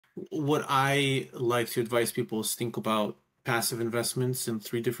What I like to advise people is think about passive investments in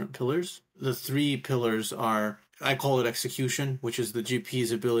three different pillars. The three pillars are, I call it execution, which is the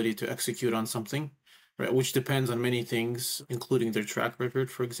GP's ability to execute on something, right? Which depends on many things, including their track record,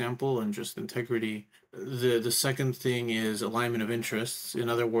 for example, and just integrity. The second thing is alignment of interests. In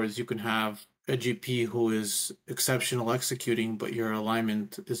other words, you can have a GP who is exceptional executing, but your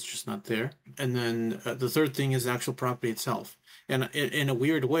alignment is just not there. And then the third thing is the actual property itself. And in a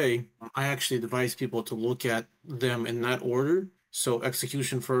weird way, I actually advise people to look at them in that order. So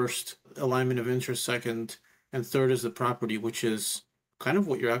execution first, alignment of interest second, and third is the property, which is kind of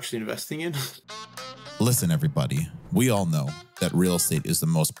what you're actually investing in. Listen, everybody, we all know that real estate is the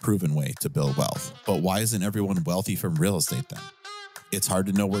most proven way to build wealth. But why isn't everyone wealthy from real estate then? It's hard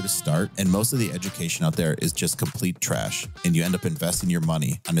to know where to start, and most of the education out there is just complete trash, and you end up investing your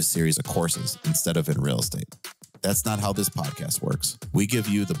money on a series of courses instead of in real estate. That's not how this podcast works. We give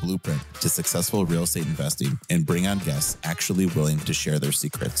you the blueprint to successful real estate investing and bring on guests actually willing to share their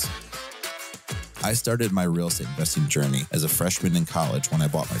secrets. I started my real estate investing journey as a freshman in college when I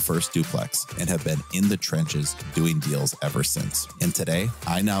bought my first duplex and have been in the trenches doing deals ever since. And today,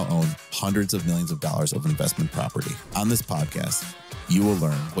 I now own hundreds of millions of dollars of investment property. On this podcast, you will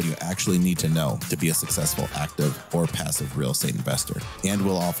learn what you actually need to know to be a successful active or passive real estate investor. And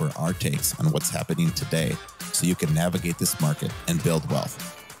we'll offer our takes on what's happening today so you can navigate this market and build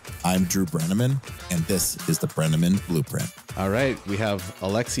wealth. I'm Drew Breneman, and this is the Breneman Blueprint. All right, we have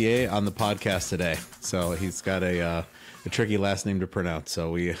Aleksey on the podcast today. So he's got a tricky last name to pronounce.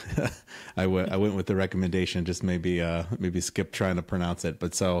 So I went with the recommendation, just maybe skip trying to pronounce it.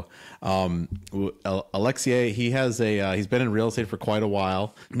 But so Aleksey, he's been in real estate for quite a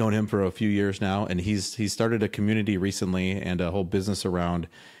while. Known him for a few years now, and he's started a community recently and a whole business around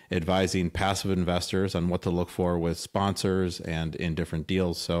advising passive investors on what to look for with sponsors and in different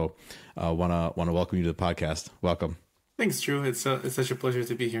deals. So want to welcome you to the podcast. Welcome. Thanks, Drew. It's such a pleasure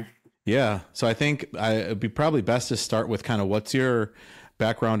to be here. Yeah. So I think it'd be probably best to start with kind of what's your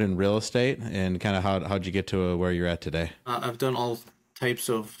background in real estate and kind of how'd you get to where you're at today? I've done all types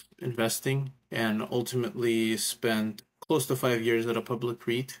of investing and ultimately spent close to 5 years at a public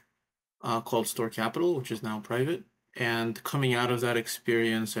REIT called Store Capital, which is now private. And coming out of that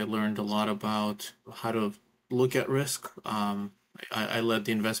experience, I learned a lot about how to look at risk. I led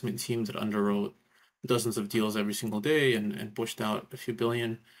the investment team that underwrote dozens of deals every single day and pushed out a few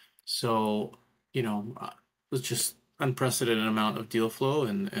billion. So, it was just unprecedented amount of deal flow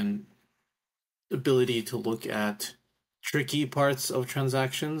and ability to look at tricky parts of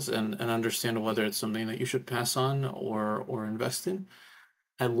transactions and understand whether it's something that you should pass on or invest in.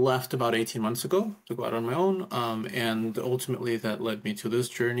 I left about 18 months ago to go out on my own, and ultimately that led me to this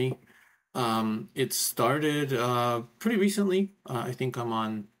journey. It started pretty recently. I think I'm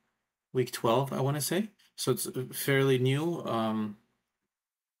on week 12, I want to say. So it's fairly new.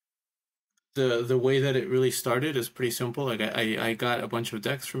 The way that it really started is pretty simple. Like I got a bunch of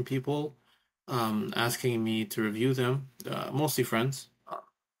decks from people asking me to review them, mostly friends.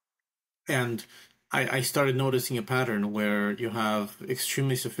 And I started noticing a pattern where you have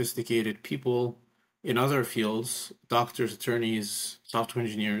extremely sophisticated people in other fields, doctors, attorneys, software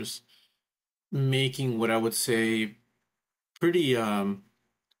engineers, making what I would say pretty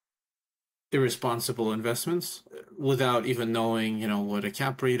irresponsible investments without even knowing, what a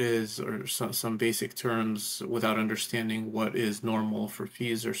cap rate is or some basic terms, without understanding what is normal for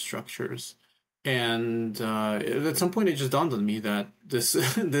fees or structures. And at some point, it just dawned on me that it's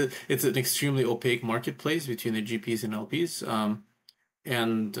an extremely opaque marketplace between the GPs and LPs,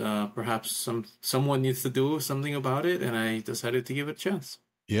 and perhaps someone needs to do something about it. And I decided to give it a chance.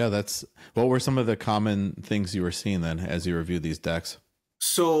 Yeah, what were some of the common things you were seeing then as you reviewed these decks?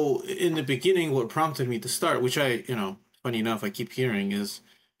 So in the beginning, what prompted me to start, which funny enough, I keep hearing is,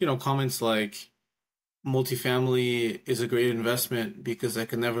 comments like, multifamily is a great investment because I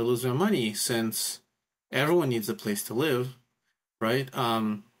can never lose my money since everyone needs a place to live, right?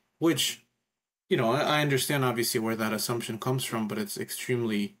 Which, I understand obviously where that assumption comes from, but it's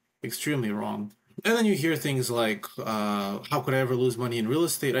extremely, extremely wrong. And then you hear things like, how could I ever lose money in real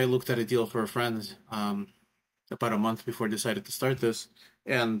estate? I looked at a deal for a friend about a month before I decided to start this,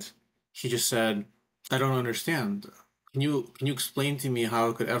 and he just said, I don't understand. Can you explain to me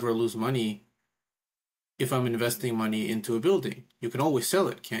how I could ever lose money if I'm investing money into a building? You can always sell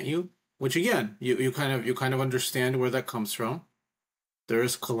it, can't you? Which again, you kind of understand where that comes from. There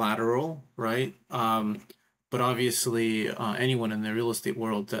is collateral, right? But obviously, anyone in the real estate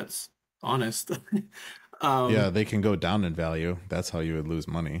world that's honest, Yeah, they can go down in value. That's how you would lose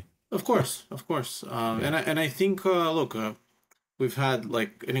money. of course. And I think, look, we've had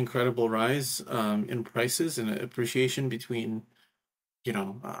like an incredible rise in prices and appreciation between, you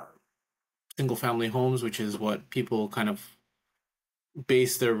know, single family homes, which is what people kind of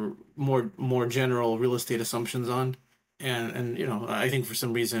base their more general real estate assumptions on. And you know, I think for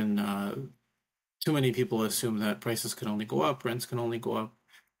some reason too many people assume that prices can only go up, rents can only go up.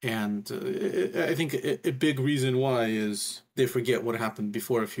 And I think a big reason why is they forget what happened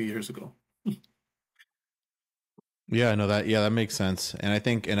before a few years ago. Yeah, no, that yeah, that makes sense. And I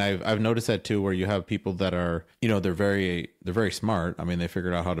think, and I've noticed that too, where you have people that are, you know, they're very smart. I mean, they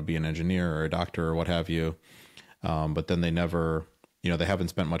figured out how to be an engineer or a doctor or what have you, but then they never, you know, they haven't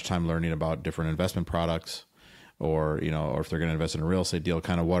spent much time learning about different investment products, or you know, or if they're going to invest in a real estate deal,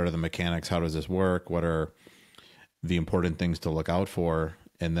 kind of what are the mechanics, how does this work, what are the important things to look out for,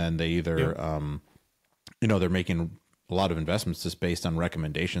 and then they either, Yeah. you know, they're making a lot of investments just based on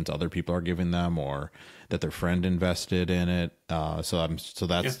recommendations other people are giving them, or that their friend invested in it. So Yeah.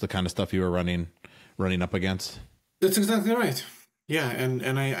 that's the kind of stuff you were running up against. That's exactly right. Yeah,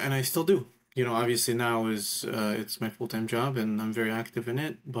 and I still do. You know, obviously now is it's my full-time job and I'm very active in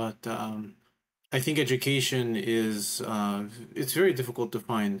it, but I think education is it's very difficult to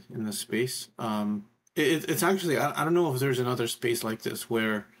find in this space. It's actually I don't know if there's another space like this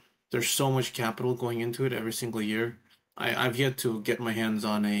where there's so much capital going into it every single year. I've yet to get my hands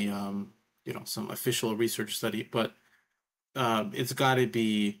on a you know, some official research study, but it's got to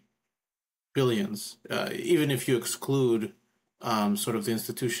be billions, even if you exclude sort of the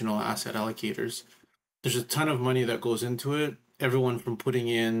institutional asset allocators. There's a ton of money that goes into it. Everyone from putting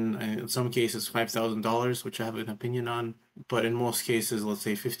in some cases, $5,000, which I have an opinion on, but in most cases, let's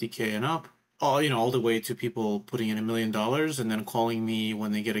say 50K and up, all, you know, all the way to people putting in $1 million and then calling me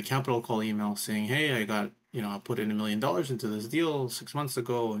when they get a capital call email saying, "Hey, I got, you know, I put in $1 million into this deal 6 months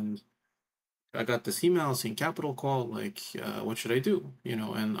ago, and I got this email saying capital call. Like, what should I do?" You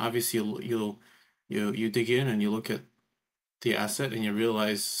know, and obviously you dig in and you look at the asset and you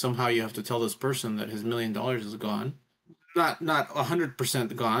realize somehow you have to tell this person that his $1 million is gone. Not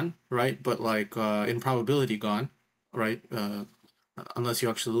 100% gone, right? But like in probability gone, right? Unless you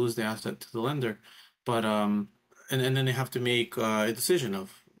actually lose the asset to the lender. But and then they have to make a decision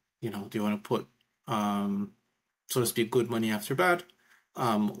of, you know, do you want to put so to speak, good money after bad,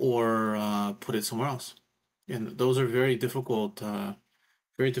 or put it somewhere else. And those are very difficult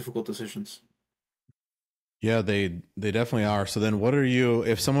decisions. Yeah, they definitely are. So then what are you,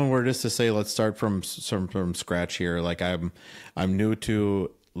 if someone were just to say, let's start from scratch here, like I'm new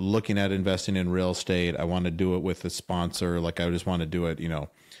to looking at investing in real estate. I want to do it with a sponsor. Like I just want to do it, you know,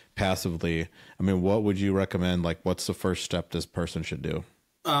 passively. I mean, what would you recommend? Like what's the first step this person should do?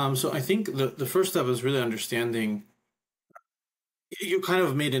 So I think the first step is really understanding. You kind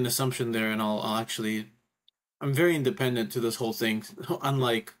of made an assumption there, and I'll actually I'm very independent to this whole thing,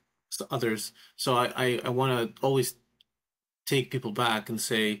 unlike others. So I want to always take people back and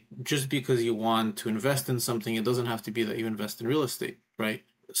say, just because you want to invest in something, it doesn't have to be that you invest in real estate, right?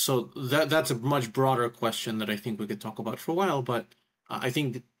 So that's a much broader question that I think we could talk about for a while. But I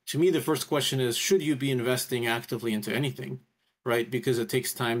think to me, the first question is, should you be investing actively into anything, right? Because it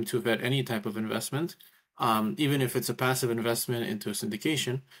takes time to vet any type of investment, even if it's a passive investment into a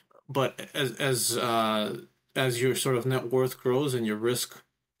syndication. But as your sort of net worth grows and your risk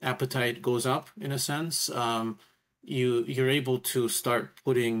appetite goes up, in a sense, you're able to start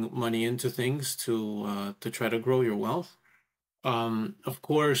putting money into things to try to grow your wealth. Of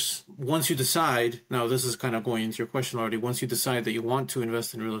course, once you decide, now this is kind of going into your question already. Once you decide that you want to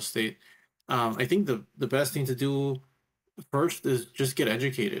invest in real estate, I think the best thing to do first is just get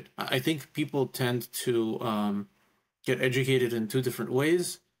educated. I think people tend to get educated in two different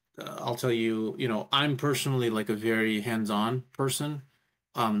ways. I'll tell you, you know, I'm personally like a very hands-on person.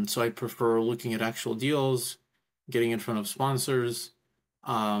 So I prefer looking at actual deals, getting in front of sponsors,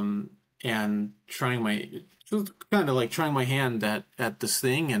 um, and trying my kind of like trying my hand at this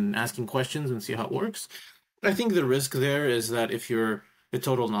thing and asking questions and see how it works. I think the risk there is that if you're a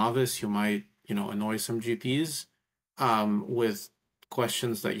total novice, you might, you know, annoy some GPs with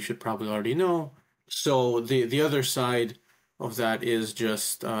questions that you should probably already know. So the other side of that is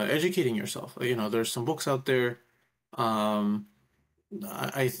just educating yourself. You know, there's some books out there. Um,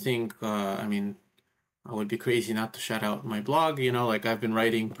 I think, I mean, I would be crazy not to shout out my blog. You know, like I've been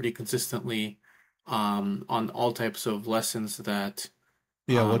writing pretty consistently on all types of lessons that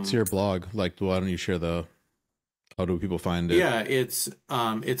Yeah, what's um, your blog? Like, why don't you share how do people find it? yeah, it's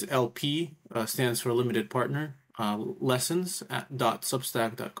LP stands for limited partner lessons at dot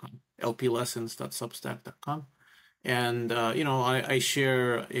substack.com, lplessons.substack.com. And you know, I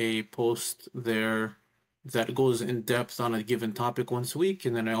share a post there that goes in depth on a given topic once a week,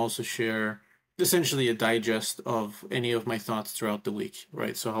 and then I also share essentially a digest of any of my thoughts throughout the week,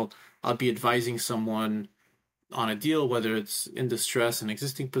 right? So I'll be advising someone on a deal, whether it's in distress, an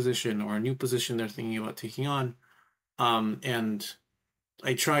existing position, or a new position they're thinking about taking on. And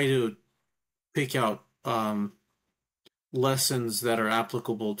I try to pick out lessons that are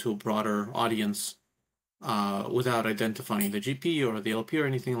applicable to a broader audience without identifying the GP or the LP or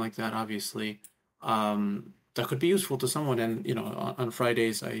anything like that, obviously. That could be useful to someone. And, on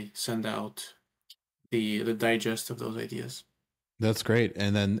Fridays, I send out the digest of those ideas. That's great.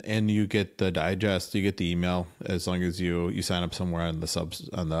 And you get the digest, you get the email as long as you sign up somewhere on the subs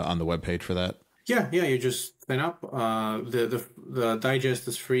on the webpage for that. Yeah, you just sign up. The digest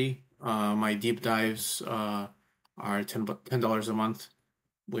is free. My deep dives are $10 a month,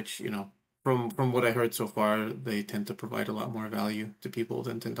 which, from what I heard so far, they tend to provide a lot more value to people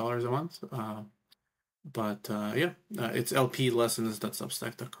than $10 a month. It's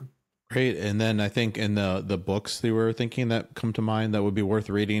lplessons.substack.com. Great. And then I think in the books you were thinking that come to mind that would be worth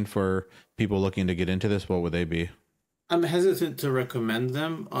reading for people looking to get into this, what would they be? I'm hesitant to recommend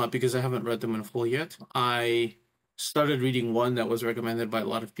them because I haven't read them in full yet. I started reading one that was recommended by a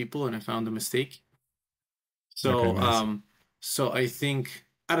lot of people, and I found a mistake. So, Okay, nice. so I think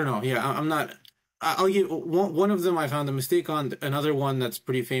I don't know. Yeah, I'm not. I'll give one of them. I found a mistake on. Another one that's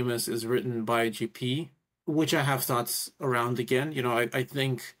pretty famous is written by a GP, which I have thoughts around again. I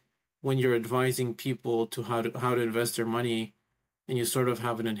think when you're advising people to how to invest their money, and you sort of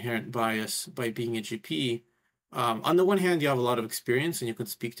have an inherent bias by being a GP. On the one hand, you have a lot of experience and you can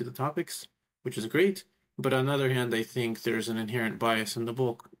speak to the topics, which is great. But on the other hand, I think there's an inherent bias in the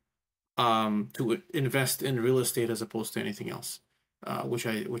book to invest in real estate as opposed to anything else, which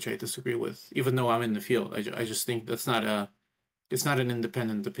I disagree with. Even though I'm in the field, I just think it's not an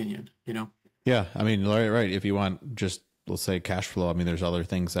independent opinion. Yeah, I mean, right. If you want just, let's say, cash flow, I mean, there's other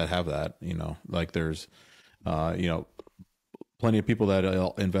things that have that, like there's, plenty of people that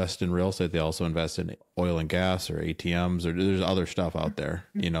invest in real estate. They also invest in oil and gas or ATMs, or there's other stuff out there.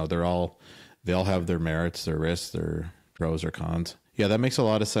 They all have their merits, their risks, their pros or cons. Yeah, that makes a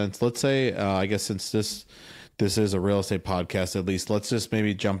lot of sense. Let's say, I guess since this is a real estate podcast, at least let's just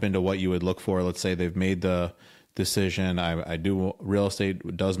maybe jump into what you would look for. Let's say they've made the decision. I do real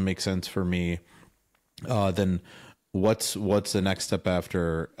estate does make sense for me. Then what's the next step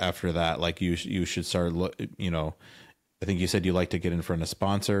after that? Like you should start I think you said you like to get in front of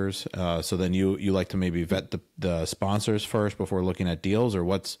sponsors. So then you like to maybe vet the sponsors first before looking at deals, or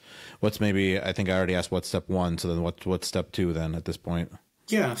what's maybe, I think I already asked what's step one. So then what's step two then at this point?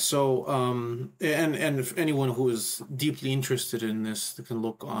 Yeah. So and if anyone who is deeply interested in this can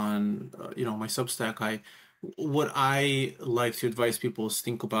look on my Substack. What I like to advise people is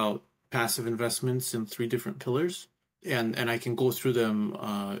think about passive investments in three different pillars. And I can go through them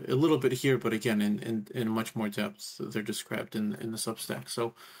a little bit here, but again, in much more depth. They're described in the Substack.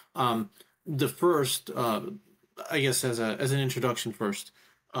 So, the first, I guess, as an introduction first,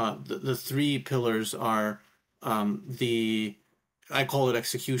 the three pillars are I call it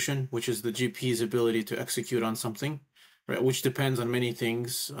execution, which is the GP's ability to execute on something, right? Which depends on many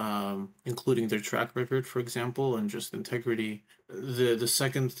things, including their track record, for example, and just integrity. The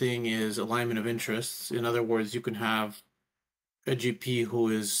second thing is alignment of interests. In other words, you can have a GP who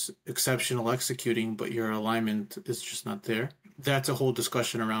is exceptional executing, but your alignment is just not there. That's a whole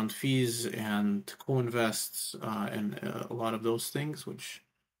discussion around fees and co-invests and a lot of those things, which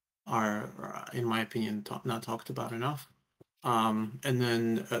are, in my opinion, not talked about enough. And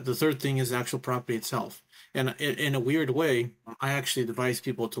then the third thing is the actual property itself. And in a weird way, I actually advise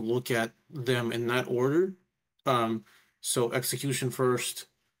people to look at them in that order. So execution first,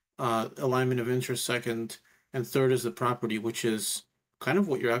 alignment of interest second, and third is the property, which is kind of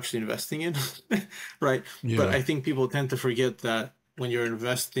what you're actually investing in, right? Yeah. But I think people tend to forget that when you're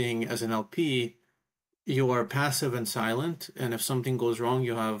investing as an LP, you are passive and silent. And if something goes wrong,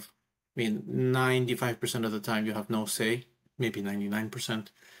 95% of the time you have no say, maybe 99%.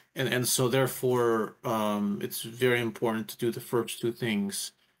 And so therefore, it's very important to do the first two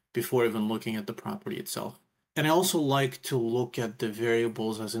things before even looking at the property itself. And I also like to look at the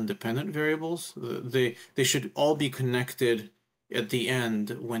variables as independent variables. They should all be connected at the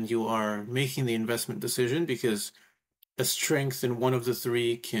end when you are making the investment decision, because a strength in one of the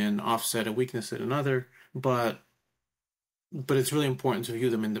three can offset a weakness in another. But it's really important to view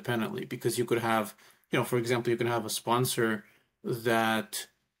them independently, because you could have, for example, you can have a sponsor that,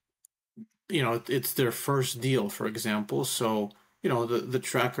 it's their first deal, for example. So, the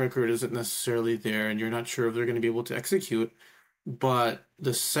track record isn't necessarily there, and you're not sure if they're going to be able to execute. But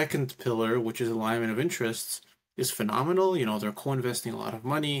the second pillar, which is alignment of interests, is phenomenal. You know, they're co-investing a lot of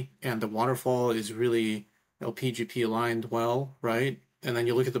money, and the waterfall is really LPGP aligned well, right? And then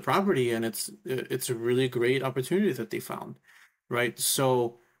you look at the property, and it's a really great opportunity that they found, right?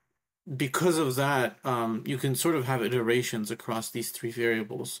 So because of that, you can sort of have iterations across these three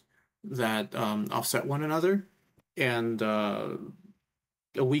variables that offset one another, and a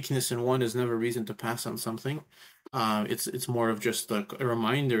weakness in one is never a reason to pass on something. It's more of just like a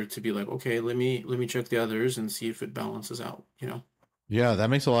reminder to be like, okay, let me check the others and see if it balances out, you know? Yeah, that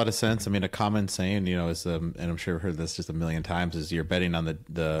makes a lot of sense. I mean, a common saying, is, and I'm sure I've heard this just a million times, is you're betting on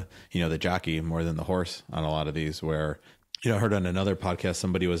the jockey more than the horse on a lot of these. Where, I heard on another podcast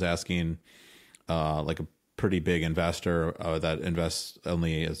somebody was asking, like a pretty big investor that invests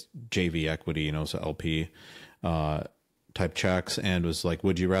only as JV equity, so LP type checks, and was like,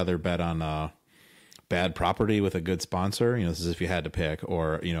 would you rather bet on a bad property with a good sponsor? This is if you had to pick,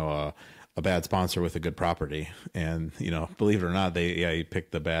 or a bad sponsor with a good property. And believe it or not, he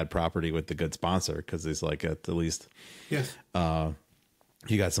picked the bad property with the good sponsor, because he's like, at the least, Yes.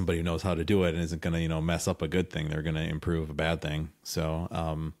 You got somebody who knows how to do it and isn't going to mess up a good thing. They're going to improve a bad thing.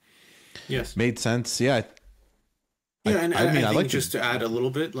 So Yes. made sense. Yeah. Yeah, and I think like just to add a little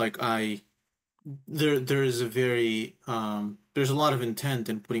bit, like there is a very there's a lot of intent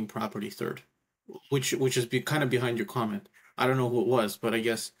in putting property third, which is kind of behind your comment. I don't know who it was, but I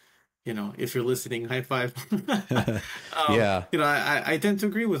guess if you're listening, high five. Yeah. I tend to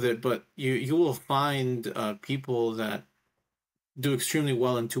agree with it, but you will find people that do extremely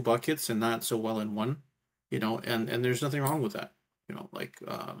well in two buckets and not so well in one, and there's nothing wrong with that. Like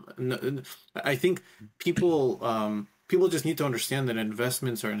I think people just need to understand that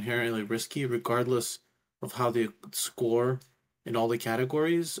investments are inherently risky, regardless of how they score in all the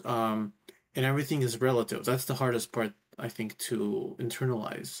categories. And everything is relative. That's the hardest part, I think, to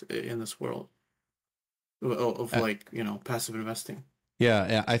internalize in this world of like, passive investing.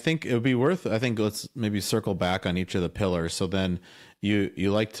 Yeah, I think it would be worth. I think let's maybe circle back on each of the pillars. So then you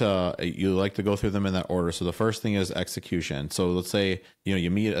like to go through them in that order. So the first thing is execution. So let's say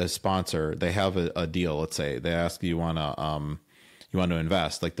you meet a sponsor, they have a deal. Let's say they ask you want to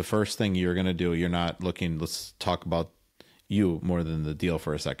invest. Like the first thing you're going to do, you're not looking. Let's talk about you more than the deal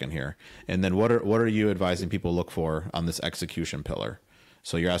for a second here. And then what are you advising people look for on this execution pillar?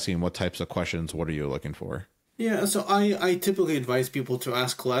 So you're asking what types of questions. What are you looking for? Yeah, so I typically advise people to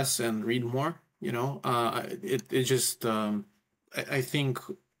ask less and read more. It just I think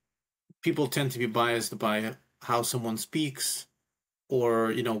people tend to be biased by how someone speaks,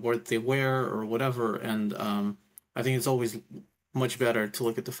 or what they wear or whatever, and I think it's always much better to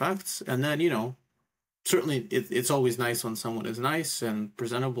look at the facts. And then certainly it's always nice when someone is nice and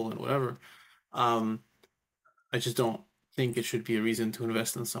presentable and whatever. Um, I just don't think it should be a reason to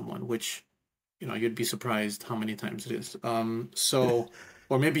invest in someone, which you'd be surprised how many times it is.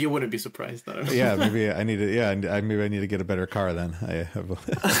 Or maybe you wouldn't be surprised. I don't know. Yeah, maybe I need to. Yeah, maybe I need to get a better car then. I have.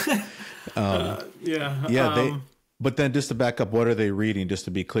 Yeah. Yeah. But then just to back up, what are they reading? Just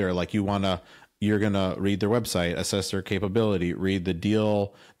to be clear, like you're gonna read their website, assess their capability, read the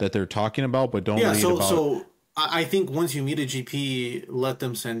deal that they're talking about, but don't read about. So I think once you meet a GP, let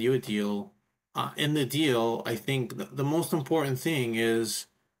them send you a deal. In the deal, I think the most important thing is,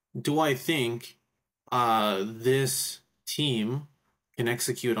 do I think this team can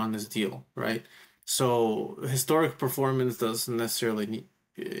execute on this deal, right? So historic performance doesn't necessarily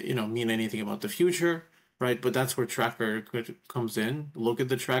mean anything about the future, right? But that's where track record comes in. Look at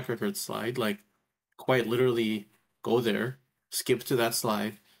the track record slide, like quite literally go there, skip to that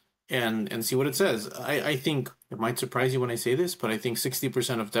slide, and see what it says. I think it might surprise you when I say this, but I think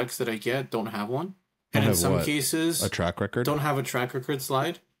 60% of decks that I get don't have one. And in some cases, a track record, don't have a track record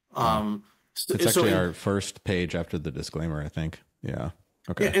slide. It's actually our first page after the disclaimer, I think. Yeah.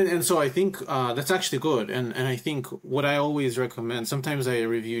 Okay. Yeah, and so I think that's actually good. And I think what I always recommend, sometimes I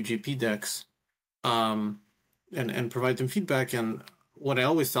review GP decks and provide them feedback. And what I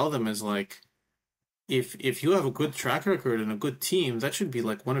always tell them is like, if you have a good track record and a good team, that should be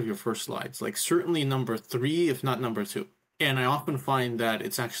like one of your first slides, like certainly number 3, if not number 2. And I often find that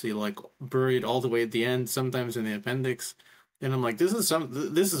it's actually like buried all the way at the end, sometimes in the appendix. And I'm like, this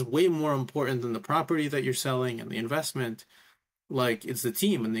is way more important than the property that you're selling and the investment. Like it's the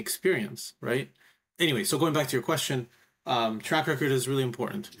team and the experience, right? Anyway, so going back to your question, track record is really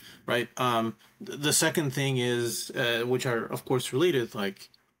important, right? The second thing is, which are of course related, like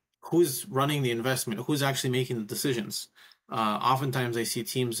who's running the investment, who's actually making the decisions. Oftentimes I see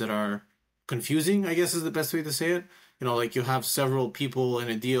teams that are confusing, I guess is the best way to say it. Like you have several people in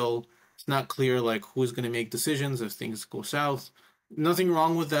a deal It's not clear like who's going to make decisions if things go south. Nothing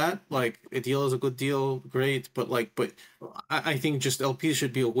wrong with that. Like a deal is a good deal, great. But I think just LPs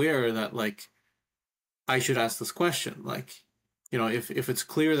should be aware that like I should ask this question. Like, if it's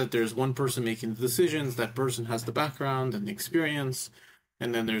clear that there's one person making the decisions, that person has the background and the experience,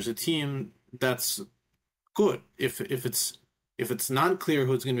 and then there's a team, that's good. If it's not clear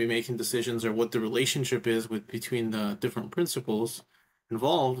who's going to be making decisions or what the relationship is between the different principals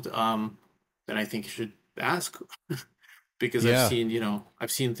involved, then I think you should ask because Yeah.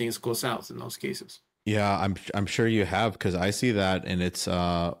 I've seen things go south in those cases. Yeah, I'm sure you have, because I see that, and it's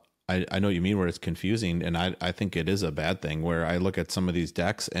I know what you mean, where it's confusing, and I think it is a bad thing, where I look at some of these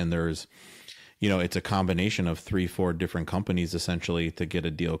decks and there's, it's a combination of 3-4 different companies essentially to get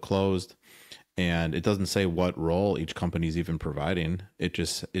a deal closed, and it doesn't say what role each company's even providing. It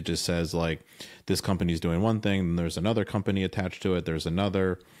just says like this company's doing one thing, and there's another company attached to it. There's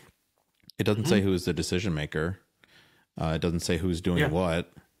another. It doesn't say who's the decision maker. It doesn't say who's doing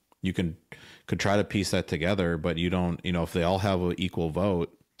what. You could try to piece that together, but you don't. If they all have an equal vote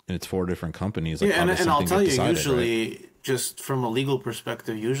and it's 4 different companies, like, Yeah, and I'll tell you, decided, usually, right? just from a legal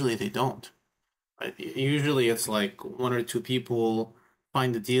perspective, usually they don't. Usually it's like one or two people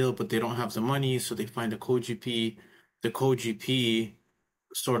find the deal, but they don't have the money, so they find a co-GP. The co-GP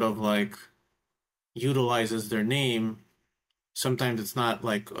sort of like utilizes their name. Sometimes it's not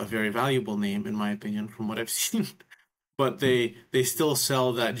like a very valuable name, in my opinion, from what I've seen. But they still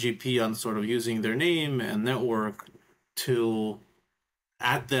sell that GP on sort of using their name and network to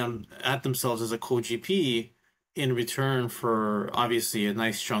at themselves as a co-GP in return for obviously a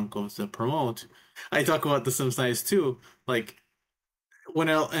nice chunk of the promote. I talk about this sometimes too. Like when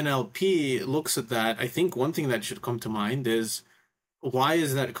an LP looks at that, I think one thing that should come to mind is why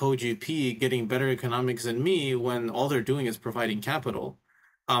is that co-GP getting better economics than me when all they're doing is providing capital?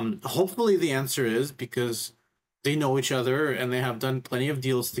 Hopefully the answer is because they know each other and they have done plenty of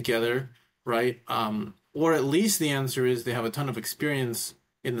deals together, right? Or at least the answer is they have a ton of experience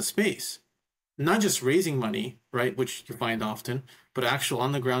in the space, not just raising money, right, which you find often, but actual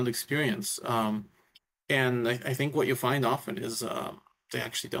on the ground experience. And I think what you find often is they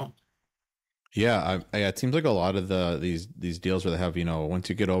actually don't. Yeah, it seems like a lot of these deals where they have, once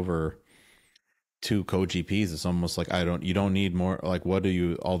you get over 2 co-GPs, it's almost like you don't need more. Like, what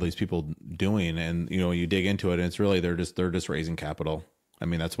are all these people doing? And you dig into it, and it's really they're just raising capital. I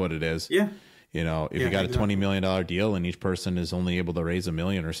mean, that's what it is. Yeah. If Yeah, you got a $20 exactly. million deal and each person is only able to raise $1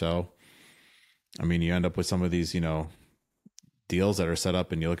 million or so, I mean, you end up with some of these, deals that are set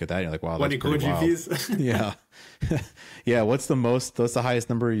up, and you look at that and you're like, wow, that's 20 pretty wild. co-GPs. Yeah. Yeah. What's the highest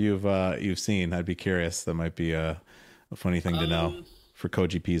number you've seen? I'd be curious. That might be a funny thing to know for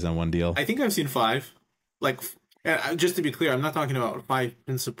co-GPs on one deal. I think I've seen 5. Like, just to be clear, I'm not talking about 5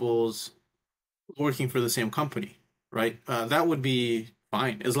 principals working for the same company, right? That would be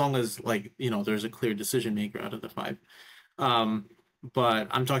fine as long as like there's a clear decision maker out of the 5. Um, but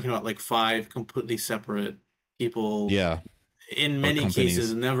I'm talking about like 5 completely separate people. Yeah. In Or many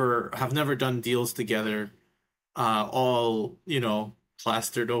cases, companies. never done deals together. All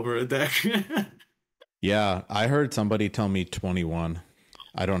plastered over a deck. Yeah. I heard somebody tell me 21.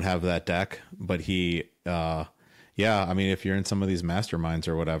 I don't have that deck, but yeah, I mean, if you're in some of these masterminds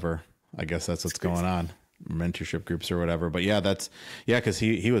or whatever, I guess that's what's going on, mentorship groups or whatever. But yeah, because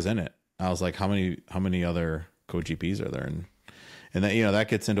he was in it. I was like, how many other co-GPs are there? And that, that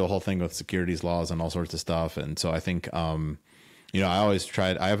gets into a whole thing with securities laws and all sorts of stuff. And so I think, I always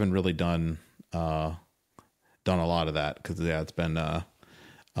tried, I haven't really done a lot of that because it's been,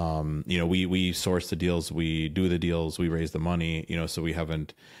 we source the deals, we do the deals, we raise the money, so we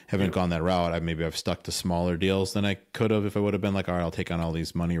haven't gone that route. Maybe I've stuck to smaller deals than I could have if I would have been like, all right, I'll take on all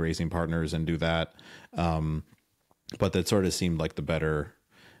these money raising partners and do that. But that sort of seemed like the better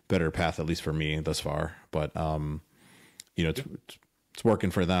path, at least for me thus far. But, it's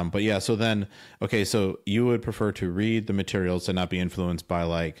working for them. But yeah, so then, okay, so you would prefer to read the materials and not be influenced by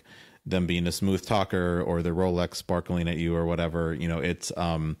like them being a smooth talker or the Rolex sparkling at you or whatever. It's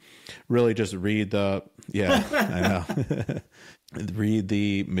really just read the, yeah, I know. Read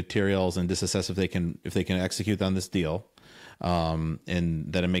the materials and just assess if they can execute on this deal, and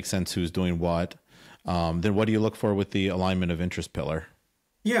that it makes sense who's doing what. Then what do you look for with the alignment of interest pillar?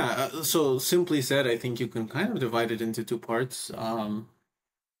 Yeah, so simply said, I think you can kind of divide it into 2 parts. One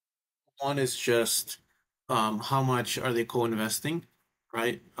is just how much are they co-investing,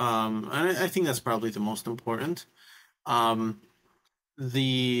 right? And I think that's probably the most important. Um,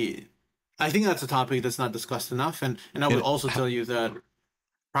 the I think that's a topic that's not discussed enough, and I would It, also tell you that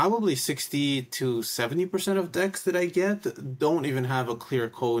probably 60 to 70% of decks that I get don't even have a clear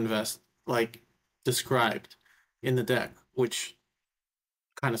co-invest like described in the deck, which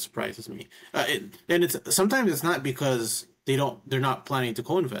kind of surprises me. And it's sometimes it's not because they're not planning to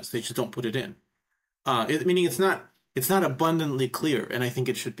co-invest. They just don't put it in. Meaning it's not abundantly clear, and I think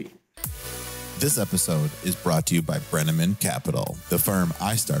it should be. This episode is brought to you by Breneman Capital, the firm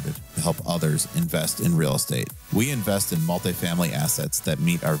I started to help others invest in real estate. We invest in multifamily assets that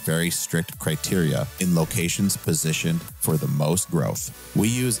meet our very strict criteria in locations positioned for the most growth. We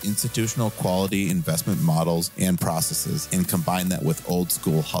use institutional quality investment models and processes and combine that with old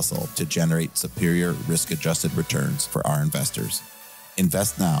school hustle to generate superior risk-adjusted returns for our investors.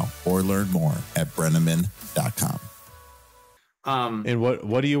 Invest now or learn more at Breneman.com. And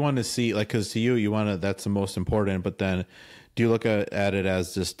what do you want to see? Like, because to you want to, that's the most important, but then do you look at it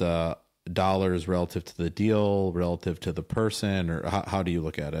as just dollars relative to the deal, relative to the person, or how do you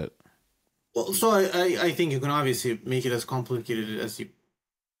look at it? Well, so I think you can obviously make it as complicated as you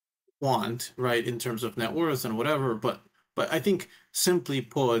want, right, in terms of net worth and whatever, but I think simply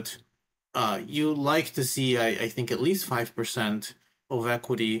put, you like to see, I think, at least 5% of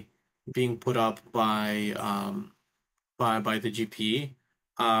equity being put up by the GP.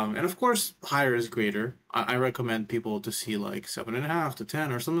 And of course, higher is greater. I recommend people to see like 7.5 to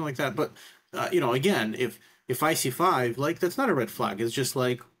 10 or something like that. But again, if I see 5, like that's not a red flag. It's just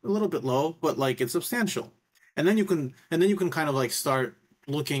like a little bit low, but like it's substantial. And then you can kind of like start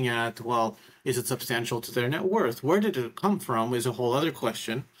looking at, well, is it substantial to their net worth? Where did it come from? Is a whole other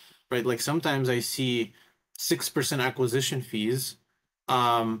question, right? Like sometimes I see 6% acquisition fees,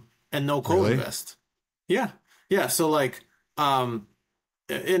 and no co-invest. Really? Yeah. So like,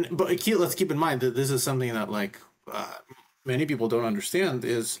 let's keep in mind that this is something that like many people don't understand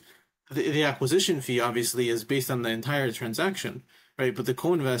is the acquisition fee obviously is based on the entire transaction, right? But the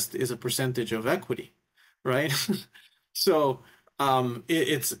co-invest is a percentage of equity, right? So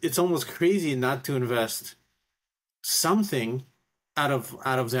it's almost crazy not to invest something out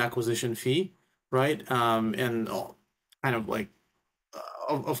of the acquisition fee, right? And kind of like,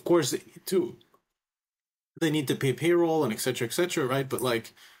 of course, too. They need to pay payroll and et cetera, right? But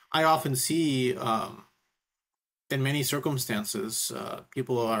like, I often see in many circumstances,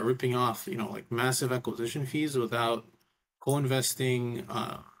 people are ripping off, like massive acquisition fees without co-investing.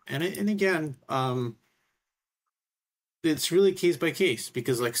 And again, it's really case by case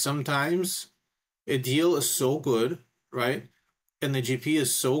because like sometimes a deal is so good, right? And the GP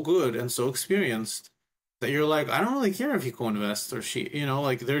is so good and so experienced that you're like, I don't really care if you co-invest or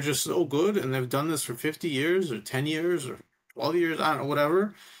like they're just so good and they've done this for 50 years or 10 years or 12 years, I don't know,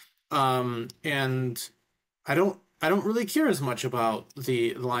 whatever. And I don't really care as much about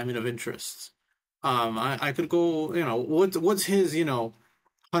the alignment of interests. I could go, what's his,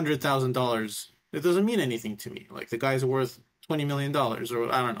 $100,000? It doesn't mean anything to me. Like the guy's worth $20 million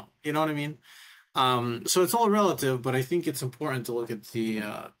or I don't know. You know what I mean? So it's all relative, but I think it's important to look at the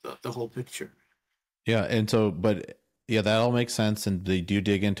whole picture. Yeah. And so, but yeah, that all makes sense. And do you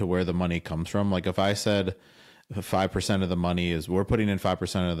dig into where the money comes from? Like if I said 5% of the money we're putting in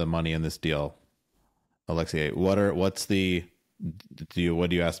 5% of the money in this deal, Aleksey, what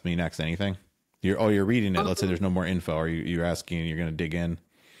do you ask me next? Anything? You're reading it. Let's say there's no more info. Are you're asking, you're going to dig in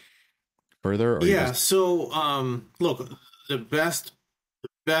further? Or yeah. So, look, the best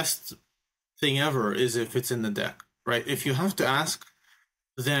thing ever is if it's in the deck, right? If you have to ask,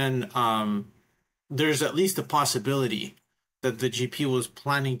 then, there's at least a possibility that the GP was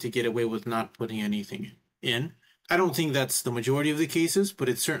planning to get away with not putting anything in. I don't think that's the majority of the cases, but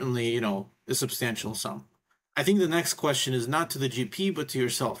it's certainly, a substantial sum. I think the next question is not to the GP, but to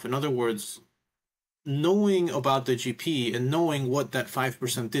yourself. In other words, knowing about the GP and knowing what that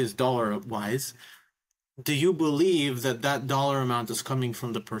 5% is dollar-wise, do you believe that that dollar amount is coming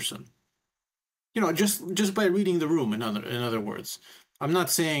from the person? Just by reading the room, in other words. I'm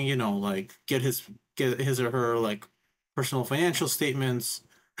not saying, like get his or her like personal financial statements.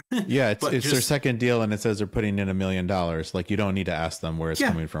 Yeah, it's their second deal and it says they're putting in $1 million. Like you don't need to ask them where it's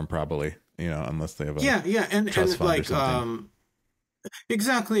coming from, probably, unless they have a and like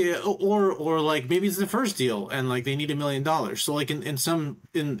exactly, or like maybe it's the first deal and like they need $1 million. So like in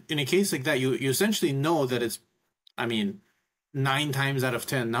a case like that, you essentially know that it's, 9 times out of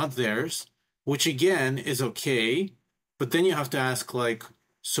 10 not theirs, which again is okay. But then you have to ask, like,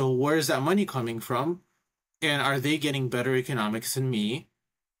 so where's that money coming from? And are they getting better economics than me?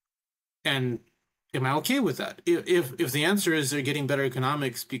 And am I okay with that? If the answer is they're getting better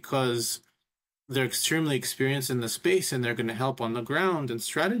economics because they're extremely experienced in the space and they're going to help on the ground and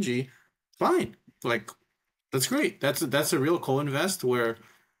strategy, fine. Like, that's great. That's a real co-invest where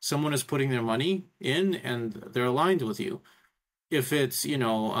someone is putting their money in and they're aligned with you. If it's,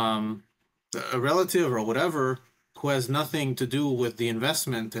 a relative or whatever who has nothing to do with the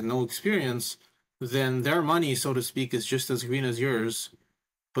investment and no experience, then their money, so to speak, is just as green as yours,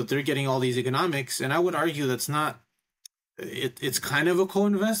 but they're getting all these economics. And I would argue that's not it's kind of a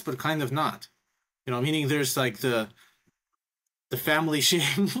co-invest, but kind of not. Meaning there's like the family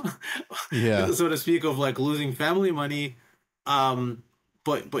shame, Yeah. so to speak, of like losing family money.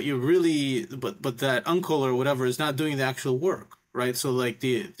 But you really but that uncle or whatever is not doing the actual work, right? So like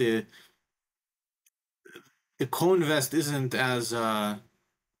the co-invest isn't as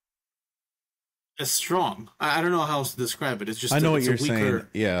strong. I don't know how else to describe it. It's just I know what it's you're a weaker, saying.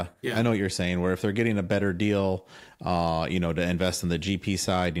 Yeah, yeah, I know what you're saying. Where if they're getting a better deal, to invest in the GP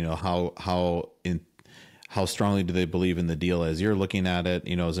side, how strongly do they believe in the deal as you're looking at it?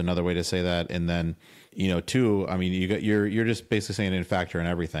 Is another way to say that. And then, two, I mean, you're just basically saying in factor and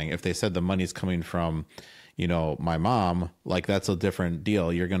everything. If they said the money's coming from, my mom, like that's a different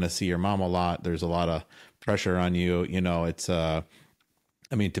deal. You're going to see your mom a lot. There's a lot of pressure on you. It's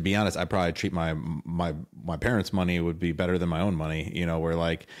I mean, to be honest, I probably treat my parents' money would be better than my own money, where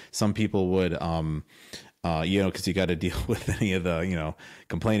like some people would, because you got to deal with any of the,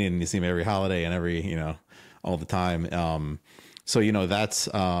 complaining, and you see them every holiday and every, all the time. So, that's,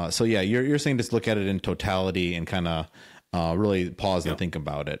 so yeah, you're saying just look at it in totality and kind of, really pause and think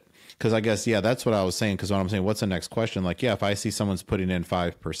about it. Cause I guess, yeah, that's what I was saying. Cause when I'm saying, what's the next question? Like, yeah, if I see someone's putting in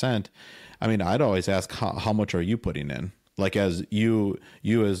 5%, I mean, I'd always ask, how much are you putting in? Like as you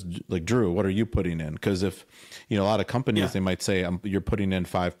as like Drew, what are you putting in? Because if a lot of companies, they might say you're putting in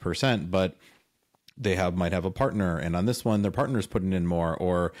 5%, but they might have a partner, and on this one their partner's putting in more,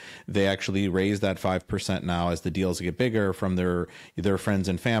 or they actually raise that 5% now as the deals get bigger from their friends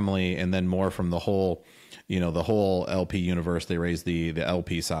and family, and then more from the whole LP universe. They raise the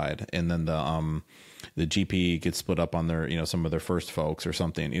LP side, and then the GP gets split up on their, some of their first folks or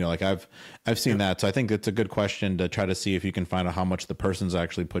something, like I've seen that. So I think it's a good question to try to see if you can find out how much the person's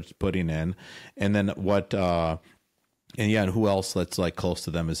actually putting in, and then what, and who else that's like close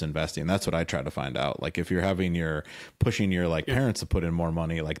to them is investing. That's what I try to find out. Like if you're pushing your like parents to put in more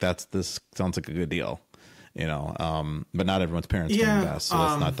money, like this sounds like a good deal, but not everyone's parents can invest. So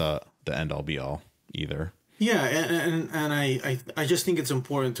that's not the end all be all either. Yeah, and I just think it's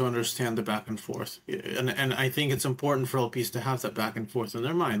important to understand the back and forth, and I think it's important for LPs to have that back and forth in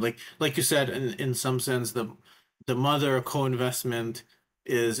their mind. Like you said, in some sense, the mother co-investment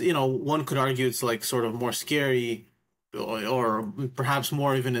is, one could argue it's like sort of more scary, or perhaps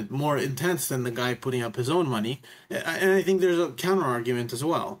even more intense than the guy putting up his own money. And I think there's a counter argument as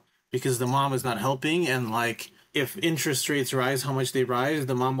well, because the mom is not helping, and like if interest rates rise, how much they rise,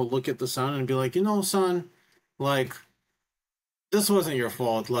 the mom will look at the son and be like, son, like this wasn't your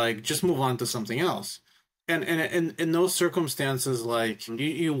fault, like just move on to something else. And in those circumstances, like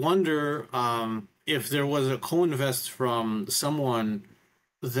you wonder if there was a co-invest from someone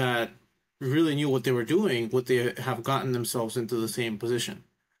that really knew what they were doing, would they have gotten themselves into the same position,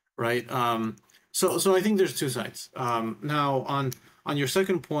 right? So I think there's two sides. Now on your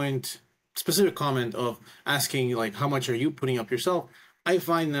second point, specific comment of asking like how much are you putting up yourself, I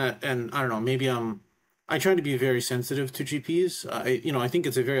find that, and I don't know, maybe I try to be very sensitive to GPs. I think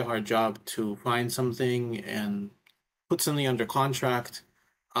it's a very hard job to find something and put something under contract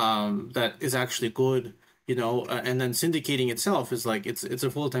that is actually good, and then syndicating itself is like it's a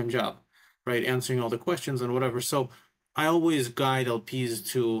full-time job, right? Answering all the questions and whatever. So I always guide LPs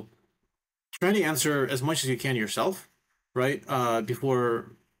to try to answer as much as you can yourself, right?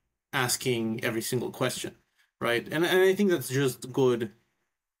 Before asking every single question, right? And I think that's just good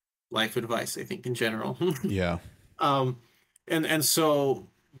life advice, I think, in general. Yeah. And so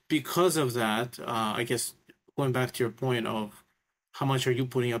because of that, I guess going back to your point of how much are you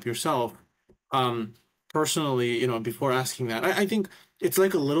putting up yourself, personally, before asking that, I think it's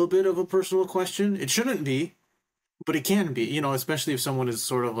like a little bit of a personal question. It shouldn't be, but it can be, especially if someone is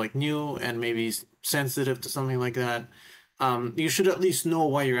sort of like new and maybe sensitive to something like that. You should at least know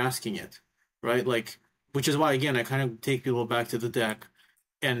why you're asking it, right? Like, which is why, again, I kind of take people back to the deck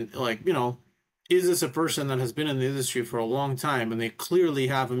and like, is this a person that has been in the industry for a long time and they clearly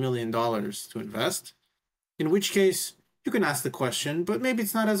have $1 million to invest? In which case you can ask the question, but maybe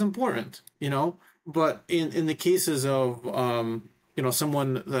it's not as important, But in the cases of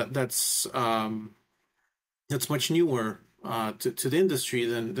someone that's much newer to the industry,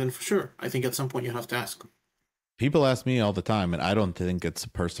 then for sure, I think at some point you have to ask. People ask me all the time, and I don't think it's a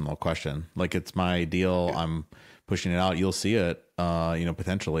personal question. Like it's my deal. I'm pushing it out, you'll see it,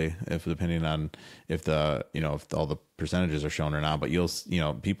 potentially, if depending on if the, if all the percentages are shown or not. But you'll,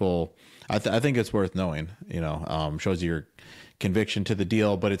 people, I think it's worth knowing, shows your conviction to the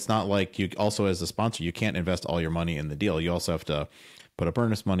deal. But it's not like you also, as a sponsor, you can't invest all your money in the deal. You also have to put up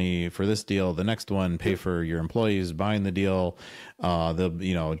earnest money for this deal, the next one, pay for your employees buying the deal,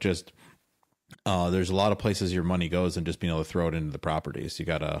 there's a lot of places your money goes, and just being able to throw it into the properties. You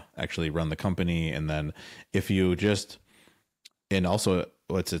got to actually run the company. And then if you just, and also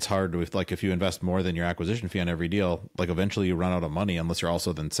it's hard with, like, if you invest more than your acquisition fee on every deal, like eventually you run out of money unless you're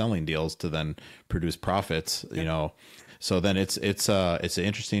also then selling deals to then produce profits, so then it's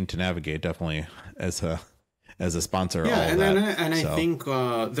interesting to navigate, definitely, as a sponsor. Yeah. And I think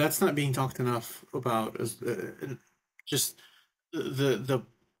that's not being talked enough about, as just the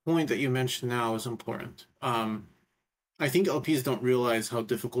point that you mentioned now is important. I think LPs don't realize how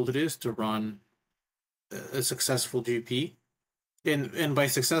difficult it is to run a successful GP. And by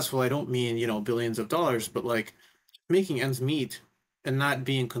successful, I don't mean, billions of dollars, but like making ends meet and not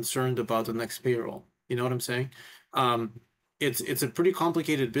being concerned about the next payroll. You know what I'm saying? It's a pretty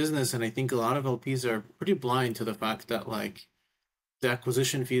complicated business, and I think a lot of LPs are pretty blind to the fact that, like, the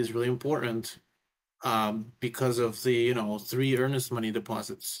acquisition fee is really important, because of the 3 earnest money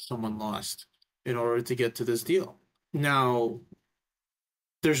deposits someone lost in order to get to this deal. Now,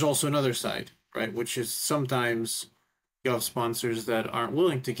 there's also another side, right? Which is sometimes you have sponsors that aren't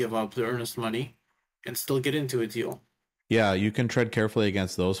willing to give up the earnest money and still get into a deal. Yeah, you can tread carefully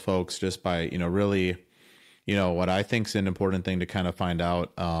against those folks just by, really, what I think is an important thing to kind of find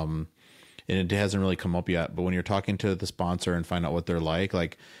out. And it hasn't really come up yet, but when you're talking to the sponsor and find out what they're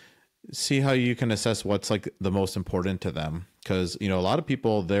like, see how you can assess what's like the most important to them. Because, a lot of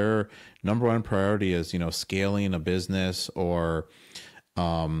people, their number one priority is, scaling a business or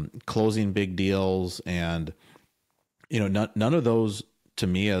closing big deals. And, none of those, to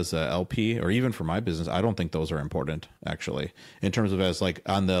me as a LP, or even for my business, I don't think those are important, actually, in terms of as like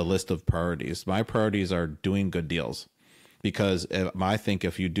on the list of priorities. My priorities are doing good deals, because I think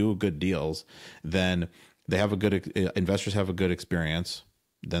if you do good deals, then they have investors have a good experience,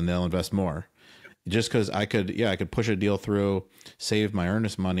 then they'll invest more. Just because I could push a deal through, save my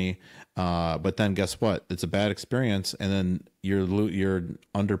earnest money, but then guess what? It's a bad experience, and then you're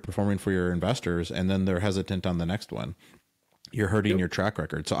underperforming for your investors, and then they're hesitant on the next one. You're hurting your track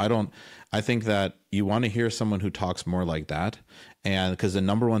record. So I think that you want to hear someone who talks more like that, and because the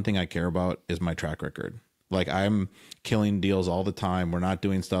number one thing I care about is my track record. Like, I'm killing deals all the time. We're not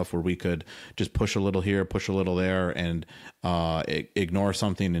doing stuff where we could just push a little here, push a little there, and ignore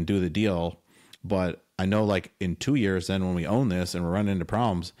something and do the deal. But I know, like, in 2 years, then when we own this and we're running into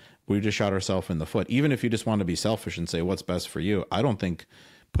problems, we just shot ourselves in the foot. Even if you just want to be selfish and say what's best for you, I don't think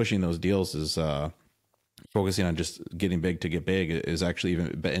pushing those deals is focusing on just getting big to get big is actually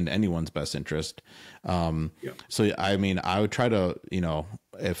even in anyone's best interest. So, I mean, I would try to,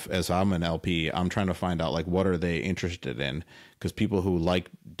 if as I'm an LP, I'm trying to find out, like, what are they interested in? Because people who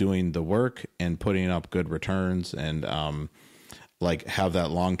like doing the work and putting up good returns and like have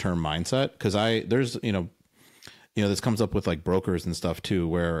that long-term mindset. Because there's, this comes up with like brokers and stuff too,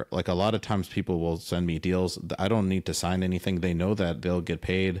 where like a lot of times people will send me deals. I don't need to sign anything. They know that they'll get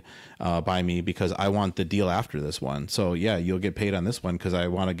paid by me because I want the deal after this one. So yeah, you'll get paid on this one because I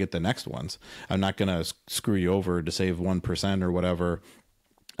want to get the next ones. I'm not going to screw you over to save 1% or whatever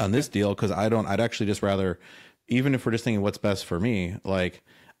on this deal, because I'd actually just rather, even if we're just thinking what's best for me, like,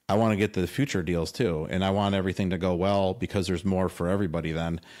 I want to get the future deals too. And I want everything to go well because there's more for everybody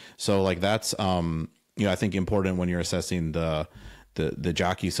then. So like that's, I think important when you're assessing the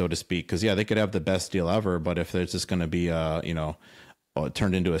jockey, so to speak, because yeah, they could have the best deal ever, but if there's just going to be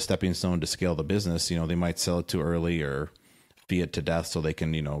turned into a stepping stone to scale the business, they might sell it too early or fee it to death so they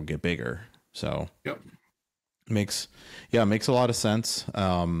can, get bigger. So makes a lot of sense.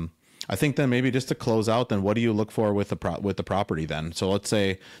 I think then maybe just to close out, then what do you look for with the property then? So let's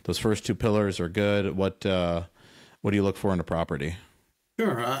say those first 2 pillars are good. What do you look for in a property?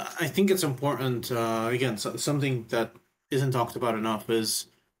 Sure. I think it's important, again, something that isn't talked about enough is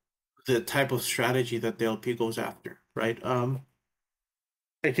the type of strategy that the LP goes after, right?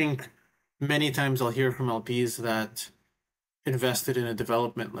 I think many times I'll hear from LPs that invested in a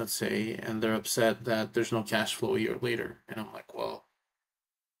development, let's say, and they're upset that there's no cash flow a year later. And I'm like, well,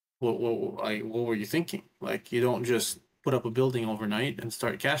 what were you thinking? Like, you don't just put up a building overnight and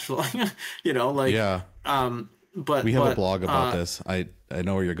start cash flowing, Yeah. But we have a blog about this. I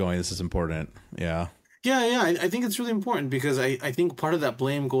know where you're going. This is important. Yeah. Yeah. I think it's really important because I think part of that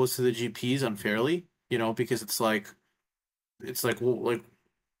blame goes to the GPs unfairly, because it's like, well, like,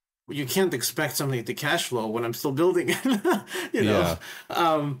 you can't expect something to cash flow when I'm still building it, you know.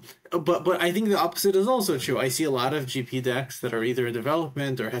 But I think the opposite is also true. I see a lot of GP decks that are either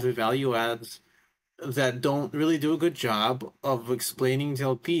development or heavy value adds that don't really do a good job of explaining to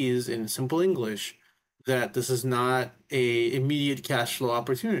LPs in simple English that this is not a immediate cash flow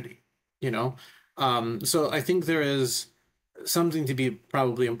opportunity, you know. So I think there is something to be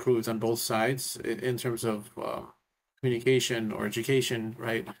probably improved on both sides in terms of communication or education,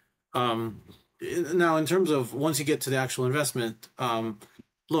 right? Um, Now, in terms of once you get to the actual investment,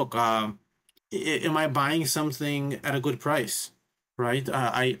 look, am I buying something at a good price, right?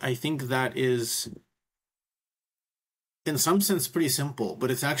 I think that is, in some sense, pretty simple,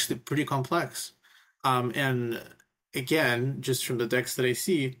 but it's actually pretty complex. And again, just from the decks that I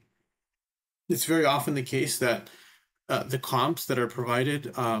see, it's very often the case that the comps that are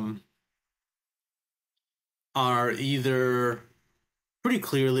provided are either pretty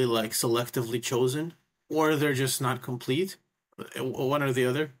clearly like selectively chosen, or they're just not complete, one or the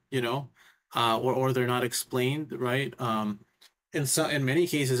other, you know, or they're not explained, right? In many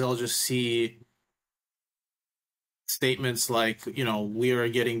cases, I'll just see statements like, you know, we are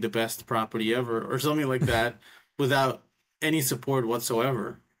getting the best property ever, or something like that, without any support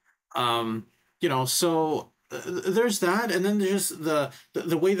whatsoever. You know, so there's that, and then there's just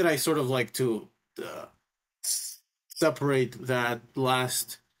the way that I sort of like to uh, separate that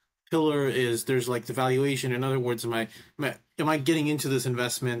last pillar is there's like the valuation. In other words, am I getting into this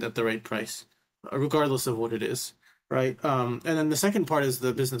investment at the right price, regardless of what it is, right? And then the second part is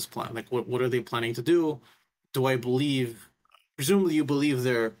the business plan. Like, what are they planning to do? Do I believe? Presumably, you believe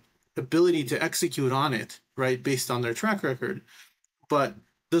their ability to execute on it, right, based on their track record. But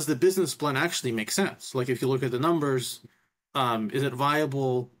does the business plan actually make sense? Like, if you look at the numbers, is it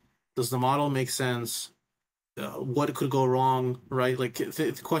viable? Does the model make sense? What could go wrong, right? Like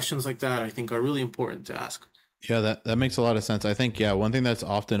questions like that, I think are really important to ask. Yeah, that makes a lot of sense. I think, yeah, one thing that's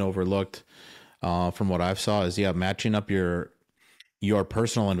often overlooked from what I've saw is, yeah, matching up your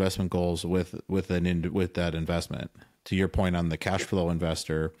personal investment goals with that investment. To your point on the cash flow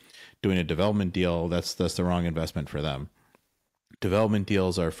investor doing a development deal, that's the wrong investment for them. Development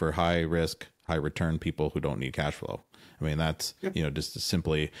deals are for high risk, high return people who don't need cash flow. I mean, that's, you know, just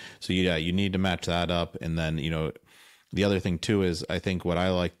simply, so yeah, you need to match that up. And then, you know, the other thing too is, I think what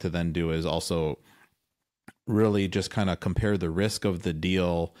I like to then do is also really just kind of compare the risk of the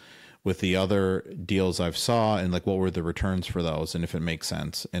deal with the other deals I've saw, and like what were the returns for those, and if it makes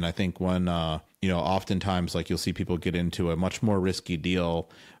sense. And I think when you know, oftentimes like you'll see people get into a much more risky deal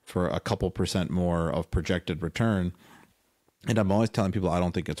for a couple % more of projected return, and I'm always telling people I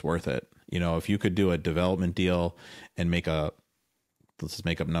don't think it's worth it. You know, if you could do a development deal and make let's just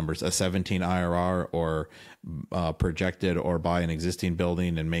make up numbers, a 17 IRR, or projected, or buy an existing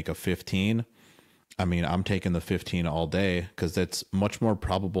building and make a 15. I mean, I'm taking the 15 all day, because that's much more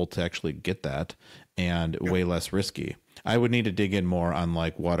probable to actually get that, and way less risky. I would need to dig in more on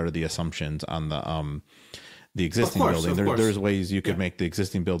like what are the assumptions on the existing building. There's ways you could make the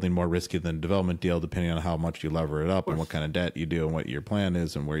existing building more risky than a development deal, depending on how much you lever it up and what kind of debt you do and what your plan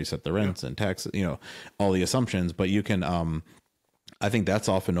is and where you set the rents and taxes, you know, all the assumptions. But you can, I think that's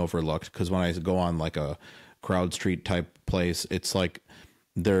often overlooked, because when I go on like a Crowd Street type place, it's like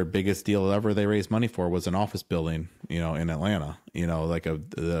their biggest deal ever they raised money for was an office building, you know, in Atlanta, you know, like a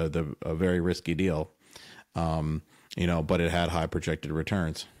very risky deal, you know, but it had high projected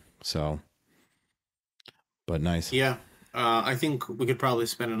returns. So, but nice. Yeah. I think we could probably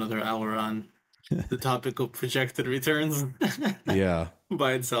spend another hour on the topic of projected returns. Yeah.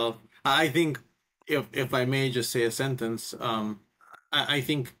 By itself. I think, if I may just say a sentence, I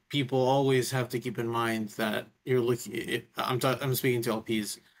think people always have to keep in mind that you're looking. I'm speaking to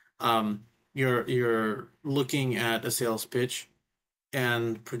LPs. You're looking at a sales pitch,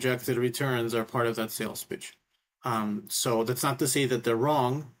 and projected returns are part of that sales pitch. So that's not to say that they're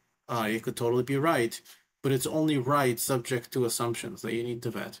wrong. You could totally be right, but it's only right subject to assumptions that you need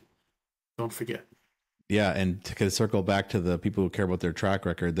to vet. Don't forget. Yeah, and to circle back to the people who care about their track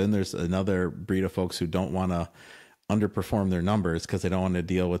record, then there's another breed of folks who don't want to underperform their numbers because they don't want to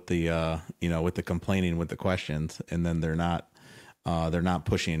deal with the you know, with the complaining with the questions, and then they're not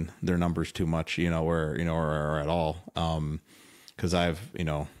pushing their numbers too much, you know, or at all. Because I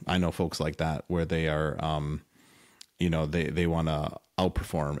know folks like that where they are you know, they want to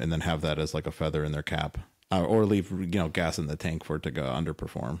outperform and then have that as like a feather in their cap, or leave, you know, gas in the tank for it to go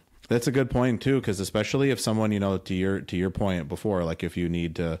underperform. That's a good point too, because especially if someone, you know, to your point before, like if you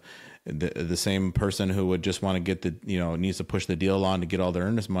need to, the same person who would just want to get the, you know, needs to push the deal on to get all their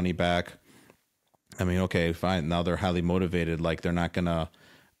earnest money back. I mean, okay, fine. Now they're highly motivated. Like they're not gonna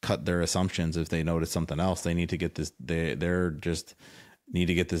cut their assumptions if they notice something else. They need to get this. They're just need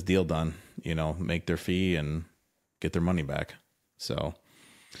to get this deal done. Make their fee and get their money back. So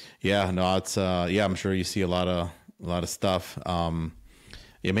yeah, no, it's yeah, I'm sure you see a lot of stuff.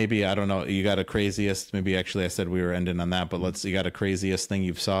 Yeah, maybe, I don't know, you got a craziest, maybe actually I said we were ending on that, but you got a craziest thing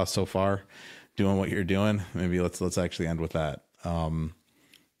you've saw so far doing what you're doing. Maybe let's actually end with that.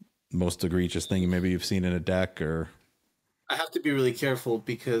 Most egregious thing maybe you've seen in a deck, or I have to be really careful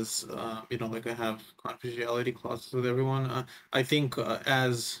because like I have confidentiality clauses with everyone. I think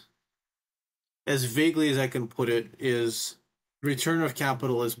as vaguely as I can put it is return of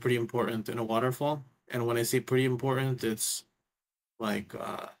capital is pretty important in a waterfall. And when I say pretty important, it's like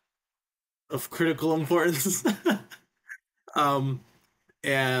of critical importance. um,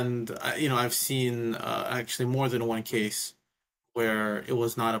 and I've seen actually more than one case where it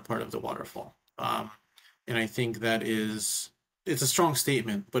was not a part of the waterfall. And I think it's a strong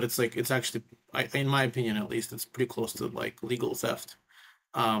statement, but it's actually, in my opinion at least, it's pretty close to like legal theft.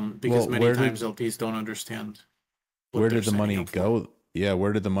 Because many times LPs don't understand where did the money go. Yeah,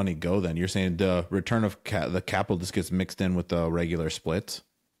 where did the money go then? You're saying the return of the capital just gets mixed in with the regular splits?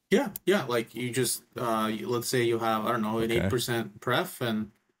 Yeah, like you just let's say you have, I don't know, an 8% pref,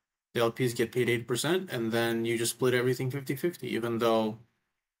 and the LPs get paid 8%, and then you just split everything 50-50, even though,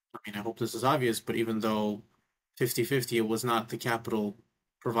 I mean, I hope this is obvious, but even though 50-50, it was not the capital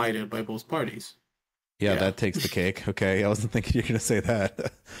provided by both parties. Yeah, that takes the cake. Okay, I wasn't thinking you're going to say that. I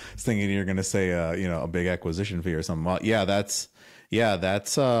was thinking you're going to say, a big acquisition fee or something. Well, that's.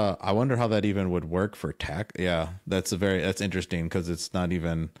 I wonder how that even would work for tax. Yeah, that's interesting because it's not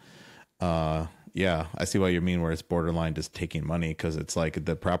even. Yeah, I see what you mean. Where it's borderline just taking money because it's like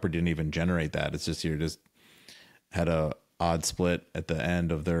the property didn't even generate that. It's just just had a odd split at the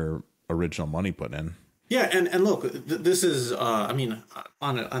end of their original money put in. Yeah, and look, this is I mean,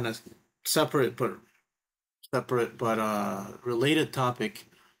 on a separate but related topic.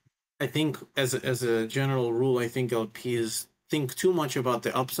 I think as a general rule, I think LPs think too much about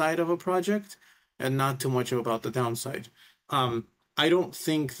the upside of a project and not too much about the downside. I don't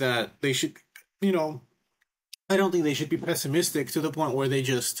think that they should, I don't think they should be pessimistic to the point where they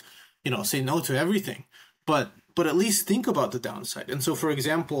just, say no to everything. But at least think about the downside. And so, for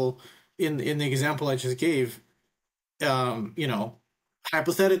example, in the example I just gave,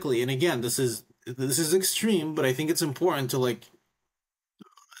 hypothetically, and again, this is extreme, but I think it's important to like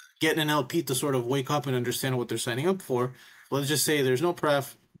get an LP to sort of wake up and understand what they're signing up for. Let's just say there's no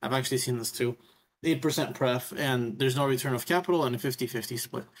pref. I've actually seen this too. 8% pref, and there's no return of capital and a 50-50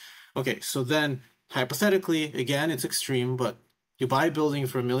 split. Okay, so then hypothetically, again, it's extreme, but you buy a building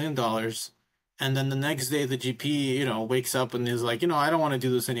for $1 million, and then the next day the GP, wakes up and is like, I don't want to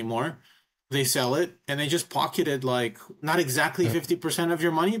do this anymore. They sell it, and they just pocketed like not exactly 50% of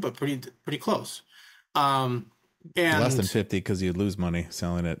your money, but pretty close. And less than 50 because you lose money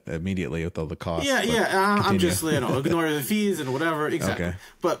selling it immediately with all the costs. Yeah. I'm just ignore the fees and whatever. Exactly. Okay.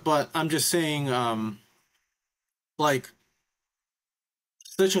 But I'm just saying, like,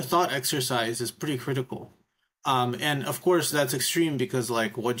 such a thought exercise is pretty critical. And of course that's extreme because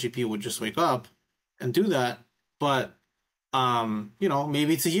like what GP would just wake up and do that, but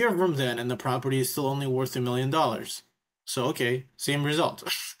maybe it's a year from then and the property is still only worth $1 million. So okay, same result.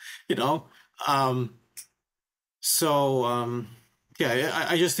 Yeah,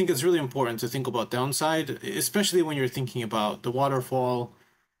 I just think it's really important to think about downside, especially when you're thinking about the waterfall.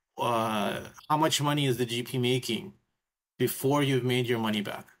 How much money is the GP making before you've made your money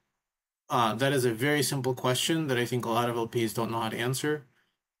back? That is a very simple question that I think a lot of LPs don't know how to answer.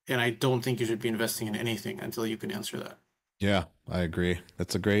 And I don't think you should be investing in anything until you can answer that. Yeah, I agree.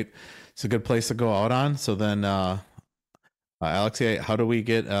 It's a good place to go out on. So then, Aleksey, how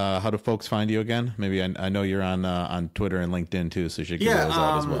do folks find you again? Maybe I know you're on Twitter and LinkedIn too, so you should give those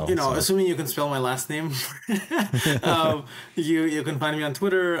out as well. Assuming you can spell my last name, you can find me on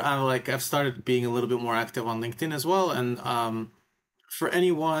Twitter. I've started being a little bit more active on LinkedIn as well. And for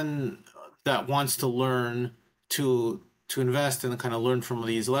anyone that wants to learn to invest and kind of learn from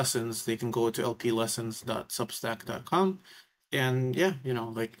these lessons, they can go to lplessons.substack.com. And yeah,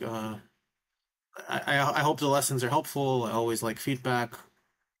 I hope the lessons are helpful. I always like feedback.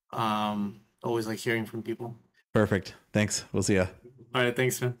 Always like hearing from people. Perfect. Thanks. We'll see ya. All right.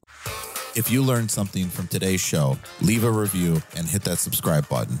 Thanks, man. If you learned something from today's show, leave a review and hit that subscribe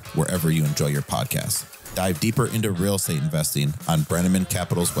button wherever you enjoy your podcast. Dive deeper into real estate investing on Breneman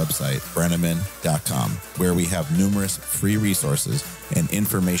Capital's website, breneman.com, where we have numerous free resources and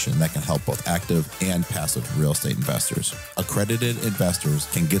information that can help both active and passive real estate investors. Accredited investors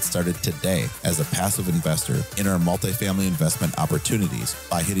can get started today as a passive investor in our multifamily investment opportunities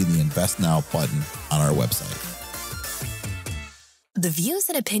by hitting the Invest Now button on our website. The views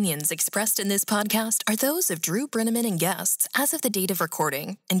and opinions expressed in this podcast are those of Drew Breneman and guests as of the date of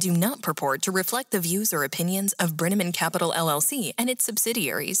recording and do not purport to reflect the views or opinions of Breneman Capital LLC and its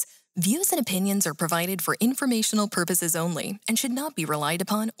subsidiaries. Views and opinions are provided for informational purposes only and should not be relied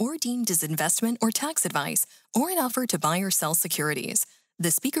upon or deemed as investment or tax advice or an offer to buy or sell securities.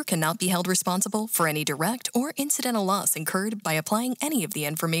 The speaker cannot be held responsible for any direct or incidental loss incurred by applying any of the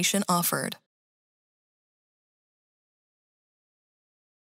information offered.